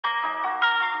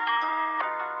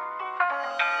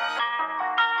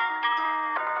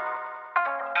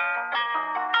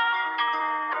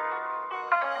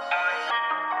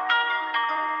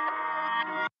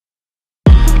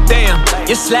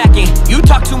you're slacking. You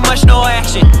talk too much, no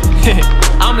action.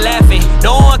 I'm laughing,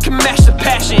 no one can match the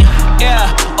passion.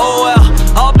 Yeah, oh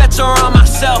well, all bets are on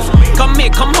myself. Come here,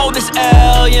 come hold this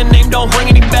L. Your name don't ring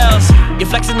any bells. You're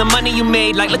flexing the money you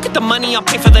made, like look at the money I'll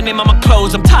pay for the name of my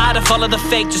clothes. I'm tired of all of the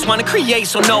fake, just wanna create,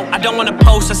 so no, I don't wanna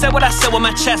post. I said what I said with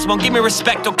my chest, won't give me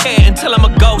respect, okay, until I'm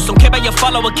a ghost. Don't care about your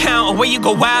follow account, or where you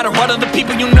go out, or what other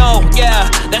people you know. Yeah,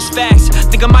 that's facts,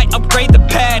 think I might upgrade the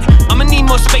pad. I'ma need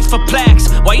more space for plaques,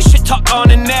 why you shit talk on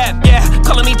the net. Yeah,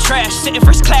 calling me trash, sitting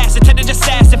first class, intended just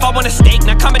ask if I want a steak,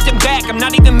 not commenting back. I'm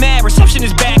not even mad, reception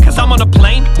is bad, cause I'm on a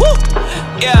plane. Woo!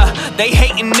 Yeah, they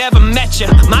hatin', never met ya.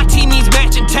 My team needs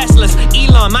matching Teslas,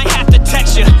 Elon might have to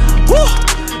text ya. Woo!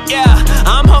 Yeah,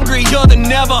 I'm hungrier than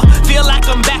never. Feel like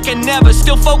I'm back and never.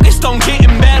 Still focused on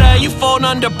getting better. You fall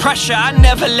under pressure. I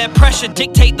never let pressure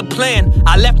dictate the plan.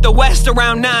 I left the West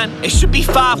around 9. It should be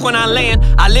 5 when I land.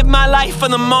 I live my life for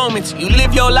the moments. You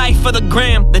live your life for the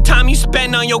gram. The time you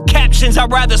spend on your captions, I'd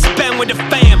rather spend with the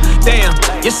fam. Damn,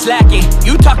 you're slacking.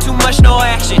 You talk too much, no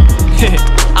action.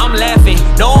 I'm laughing.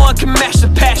 No one can match the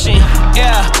passion.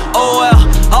 Yeah, oh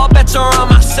well, all bets are on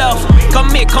myself.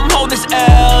 Come here, come hold this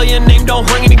L. Your name don't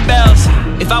ring any bells.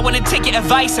 If I wouldn't take your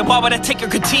advice, then why would I take your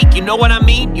critique? You know what I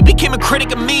mean? You became a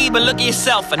critic of me, but look at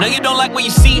yourself. I know you don't like what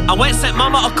you see. I went and sent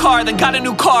mama a car, then got a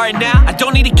new car, and now I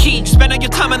don't need a key. Spend all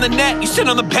your time on the net. You sit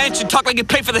on the bench and talk like you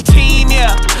play for the team.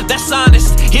 Yeah, that's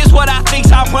honest. Here's what I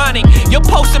think's ironic. You're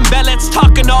posting bellets,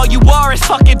 talking all you are is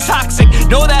fucking toxic.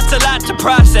 Know that's a lot to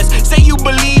process. Say you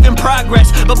believe in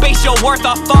progress, but base your worth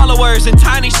off followers and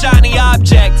tiny shiny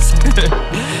objects.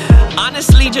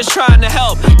 Honestly, just trying to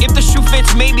help. If the shoe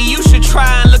fits, maybe you should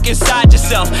try and look inside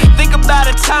yourself. Think about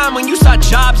a time when you saw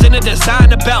jobs in a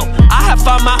designer belt. I have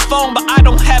found my phone, but I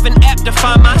don't have an app to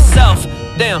find myself.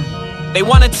 Damn, they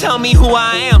wanna tell me who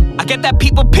I am. I get that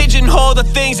people pigeonhole the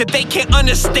things that they can't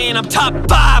understand. I'm top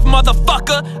 5,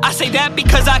 motherfucker. I say that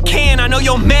because I can. I know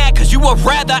you're mad cause you would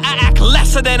rather I act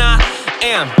lesser than I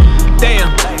am.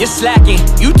 Damn, you're slacking.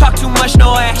 You talk too much,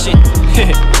 no action.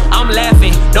 I'm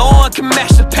laughing, no one can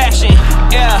match the passion.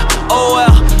 Yeah, oh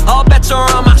well, all bets are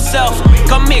on myself.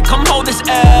 Come here, come hold this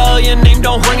L. Your name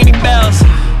don't ring any bells.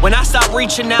 When I stopped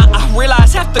reaching out, I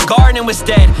realized half the garden was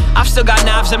dead. I've still got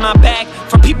knives in my bag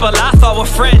from people I thought were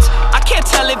friends. I can't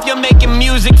tell if you're making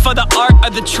music for the art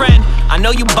or the trend. I know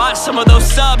you bought some of those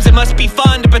subs, it must be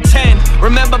fun to pretend.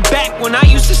 Remember back when I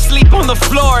used to sleep on the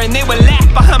floor and they would laugh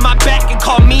behind my back and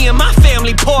call me and my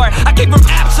family poor. I came from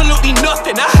absolutely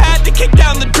nothing, I had to kick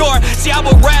down the door. See, I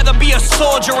would rather be a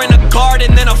soldier in a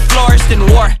garden than a florist in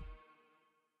war.